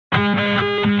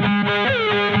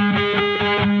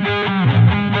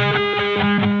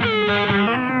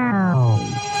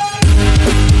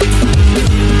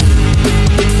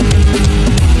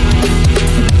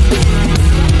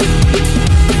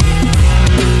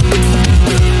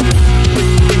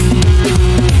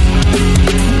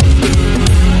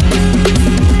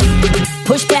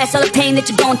Push past all the pain that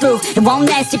you're going through. It won't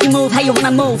last if you move how you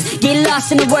wanna move. Get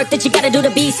lost in the work that you gotta do to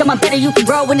be someone better. You can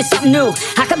grow into something new.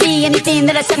 I could be anything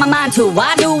that I set my mind to.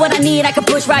 I do what I need, I can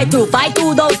push right through. Fight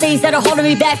through those things that are holding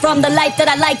me back from the life that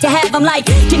I like to have. I'm like,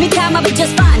 give me time, I'll be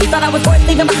just fine. You thought I was worth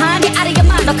leaving behind? Get out of your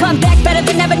mind, I'll come back better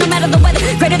than ever, no matter the weather.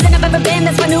 Greater than I've ever been,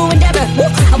 that's my new endeavor. Woo!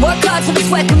 I work hard till the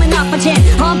sweat coming off my chin.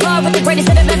 On par with the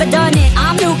greatest that I've ever done it.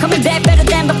 I'm new, coming back better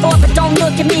than before. But don't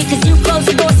look at me, cause you close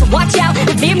the door. So watch out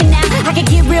and fear me now. I can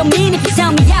get real mean if you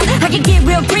tell me out. I can get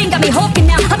real green, got me hoping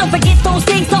now. I don't forget those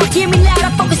things, don't hear me loud.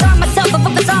 I focus on myself, I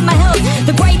focus on my health.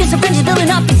 The greatest revenge is building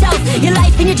up yourself. Your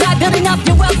life and your drive, building up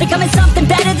your wealth. Becoming something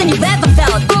better than you've ever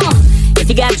felt. If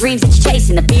you got dreams that you're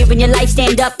chasing, the fear in your life,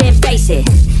 stand up and face it.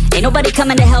 Ain't nobody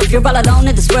coming to help, you're all alone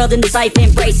in this world, in this life,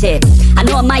 embrace it. I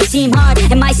know it might seem hard,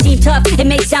 it might seem tough, it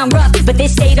may sound rough, but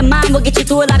this state of mind will get you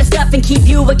through a lot of stuff and keep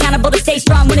you accountable to stay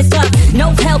strong when it's tough.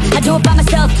 No help, I do it by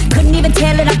myself, couldn't even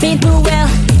tell it, I've been through well.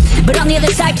 But on the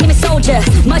other side came a soldier,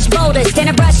 much bolder,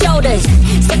 standing broad shoulders.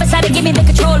 Step aside and give me the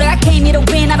controller, I came here to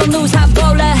win, I don't lose, high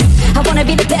roller. I wanna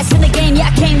be the best in the game, yeah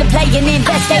I came to play and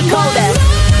invest, stay colder.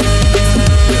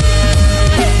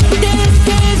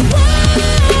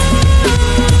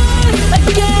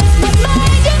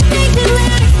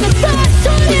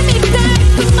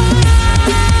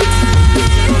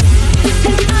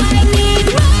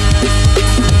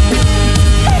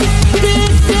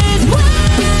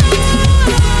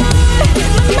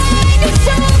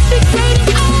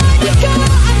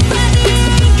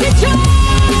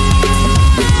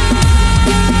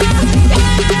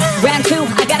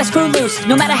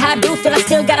 No matter how I do feel, I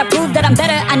still gotta prove that I'm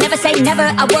better. I never say never,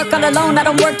 I work all alone, I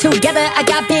don't work together. I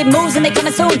got big moves and they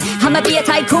coming soon. I'ma be a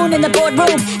tycoon in the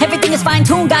boardroom. Everything is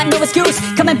fine-tuned, got no excuse.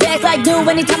 Coming back like new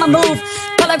anytime I move.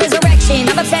 Call it resurrection,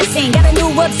 I'm obsessing. Got a new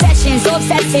obsession, so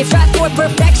obsessive. Strive for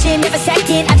perfection, never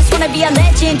second. I just wanna be a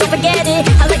legend, don't forget it.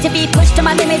 I like to be pushed to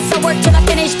my limits, I work till I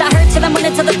finish. I hurt till I'm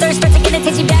winning, till the thirst starts again. It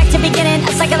takes me back to beginning,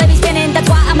 a cycle I be spinning. That's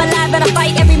why I'm alive and I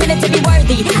fight every minute to be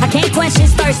worthy. I can't quench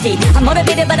this thirsty, I'm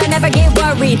motivated but I never get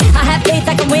worried. I have faith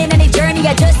I can win any journey,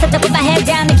 I just have to put my head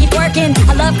down and keep working.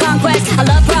 I love conquest, I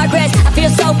love progress. I feel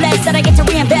so blessed that I get to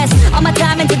reinvest all my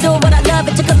time into doing what I love.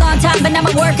 It took a long time but now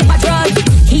my work is my drug.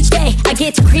 Each day I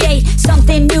get to create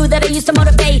something new that I used to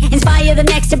motivate. Inspire the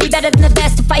next to be better than the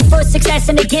best, to fight for success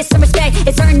and to get some respect.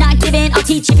 It's earned not given, I'll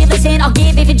teach if you listen, I'll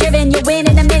give if you're driven. You'll win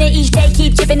in a minute, each day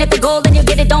keep chipping at the goal and you'll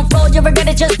get it. Don't fold, you'll regret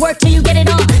it, just work till you get it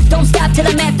on. Don't stop till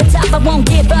I'm at the top, I won't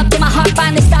give up till my heart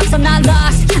finally stops. I'm not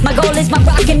lost, my goal is my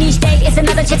rock and each day it's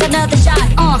another chance, another shot.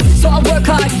 So I'll work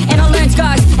hard and I'll learn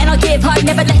scars and I'll give hard,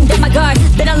 never letting down my guard.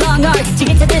 Been a long arc to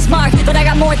get to this mark, but I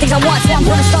got more things I want, so I'm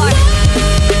gonna start.